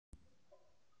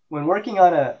When working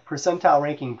on a percentile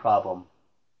ranking problem,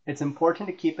 it's important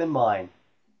to keep in mind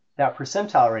that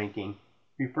percentile ranking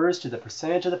refers to the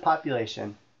percentage of the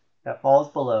population that falls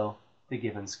below the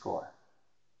given score.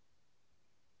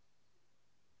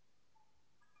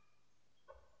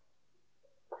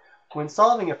 When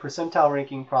solving a percentile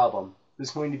ranking problem,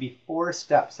 there's going to be 4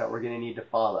 steps that we're going to need to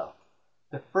follow.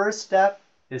 The first step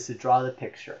is to draw the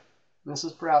picture. This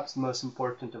is perhaps the most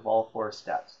important of all 4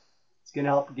 steps. It's going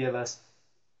to help give us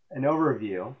an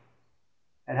overview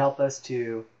and help us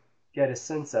to get a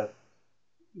sense of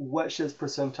what should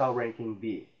percentile ranking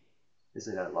be. Is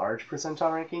it a large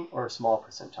percentile ranking or a small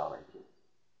percentile ranking?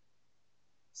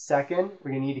 Second,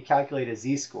 we're going to need to calculate a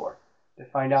z-score to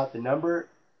find out the number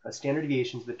of standard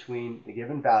deviations between the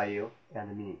given value and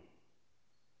the mean.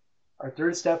 Our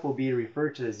third step will be to refer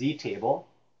to the z-table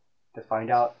to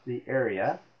find out the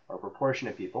area or proportion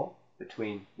of people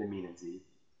between the mean and z.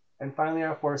 And finally,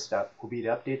 our fourth step will be to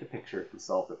update the picture and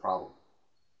solve the problem.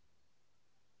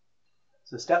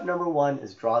 So step number 1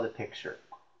 is draw the picture.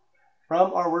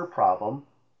 From our word problem,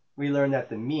 we learned that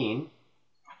the mean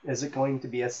is going to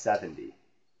be a 70.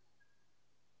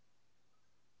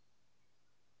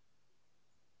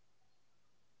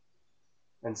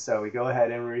 And so we go ahead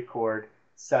and record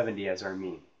 70 as our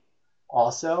mean.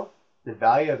 Also, the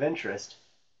value of interest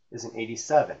is an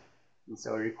 87, and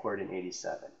so we record an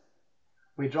 87.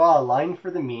 We draw a line for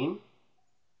the mean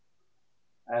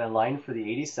and a line for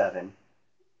the 87,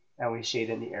 and we shade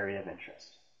in the area of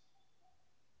interest.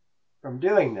 From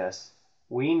doing this,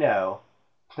 we know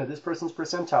that this person's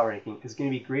percentile ranking is going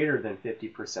to be greater than 50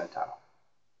 percentile.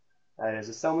 That is,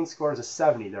 if someone scores a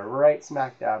 70, they're right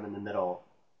smack dab in the middle.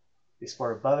 If they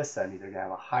score above a 70, they're going to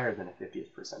have a higher than a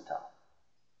 50th percentile.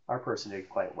 Our person did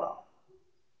quite well.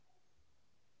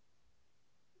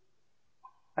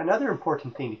 Another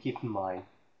important thing to keep in mind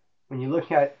when you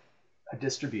look at a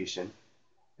distribution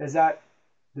is that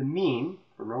the mean,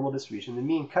 for normal distribution, the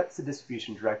mean cuts the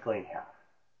distribution directly in half.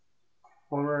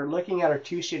 When we're looking at our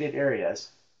 2 shaded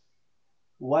areas,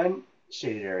 one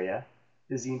shaded area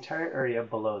is the entire area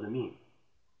below the mean.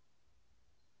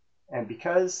 And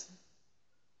because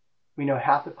we know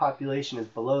half the population is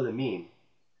below the mean,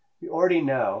 we already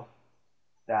know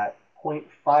that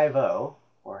 0.50,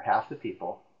 or half the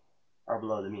people, are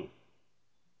below the mean.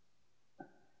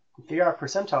 To figure out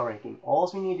percentile ranking, all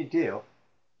we need to do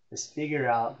is figure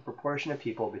out the proportion of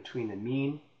people between the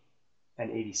mean and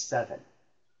 87.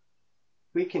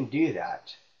 If we can do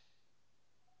that,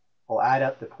 we'll add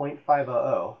up the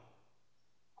 0.500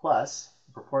 plus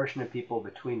the proportion of people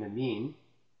between the mean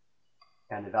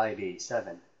and the value of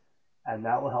 87, and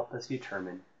that will help us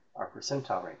determine our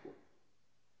percentile ranking.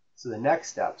 So the next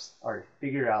steps are to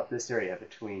figure out this area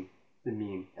between the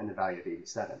mean and the value of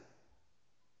 87.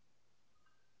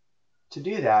 To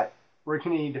do that, we're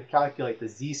going to need to calculate the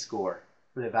z-score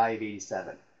for the value of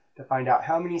 87 to find out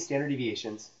how many standard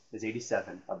deviations is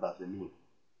 87 above the mean.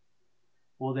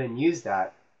 We'll then use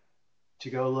that to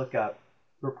go look up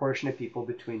the proportion of people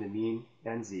between the mean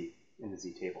and z in the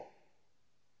z-table.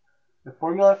 The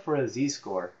formula for a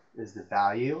z-score is the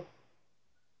value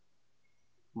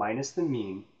minus the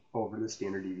mean over the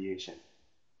standard deviation.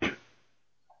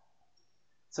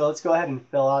 So let's go ahead and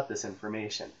fill out this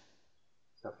information.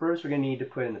 So first we're going to need to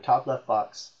put in the top left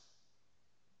box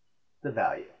the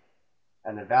value.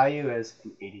 And the value is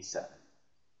an 87.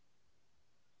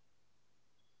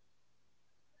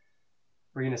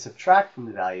 We're going to subtract from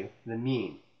the value the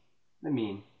mean. The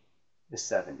mean is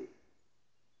 70.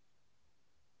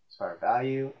 So our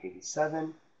value,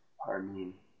 87, our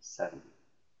mean, 70.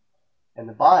 In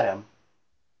the bottom,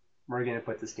 we're going to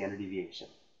put the standard deviation.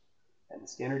 And the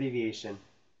standard deviation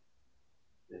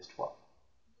is 12.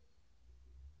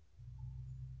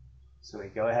 So we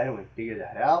go ahead and we figure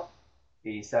that out.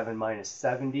 87 minus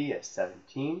 70 is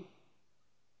 17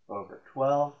 over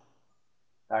 12.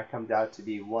 That comes out to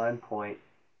be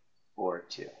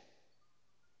 1.42.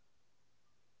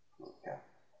 Okay.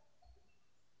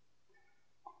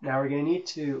 Now we're going to need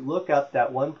to look up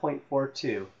that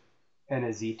 1.42 in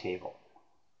a z-table.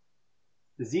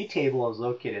 The z-table is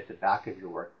located at the back of your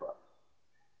workbook.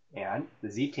 And the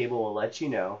z-table will let you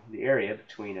know the area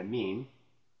between a mean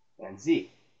and z,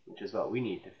 which is what we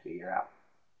need to figure out.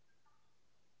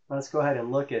 Let's go ahead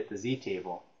and look at the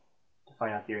z-table to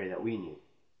find out the area that we need.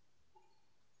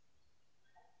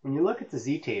 When you look at the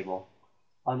z-table,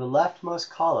 on the leftmost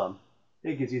column,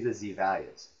 it gives you the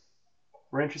z-values.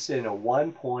 We're interested in a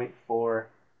 1.42.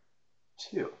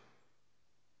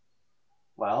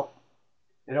 Well,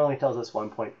 it only tells us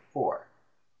 1.4.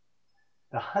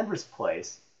 The hundredths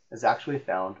place is actually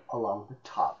found along the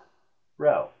top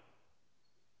row,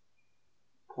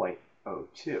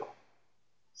 0.02.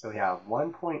 So we have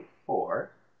 1.4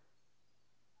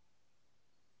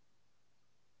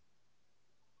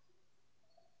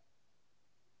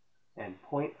 and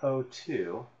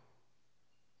 0.02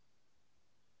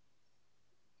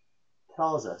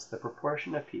 tells us the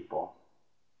proportion of people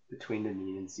between the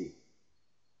mean and z.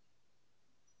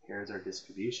 Here's our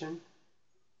distribution.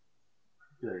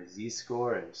 Their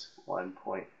z-score is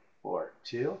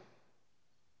 1.42.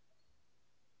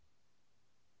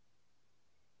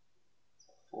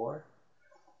 4.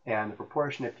 And the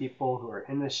proportion of people who are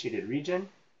in the shaded region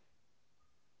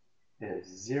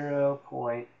is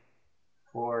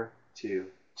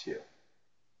 0.422.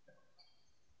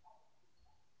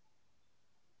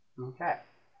 Okay.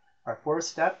 Our fourth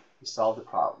step, we solved the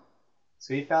problem.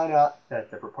 So we found out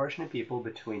that the proportion of people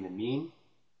between the mean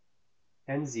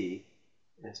and z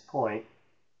is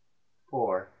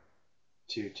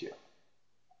 0.422.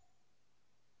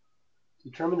 To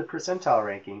determine the percentile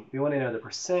ranking, we want to know the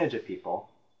percentage of people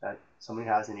that someone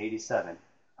who has an 87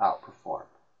 outperformed.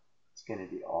 It's going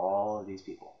to be all of these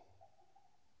people.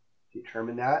 To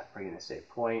determine that, we're going to say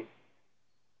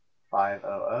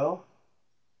 0.500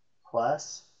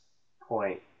 plus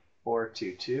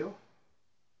 0.422.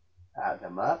 Add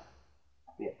them up,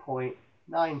 we get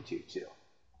 0.922.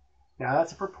 Now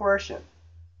that's a proportion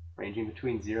ranging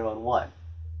between 0 and 1.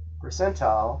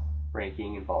 Percentile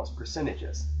ranking involves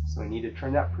percentages, so we need to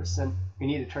turn that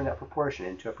proportion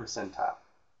into a percentile.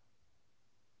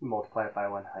 We multiply it by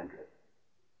 100.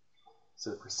 So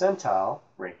the percentile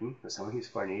ranking for someone who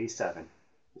scored an 87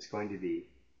 is going to be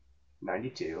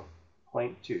 92.2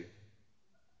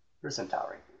 percentile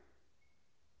ranking.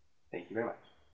 Thank you very much.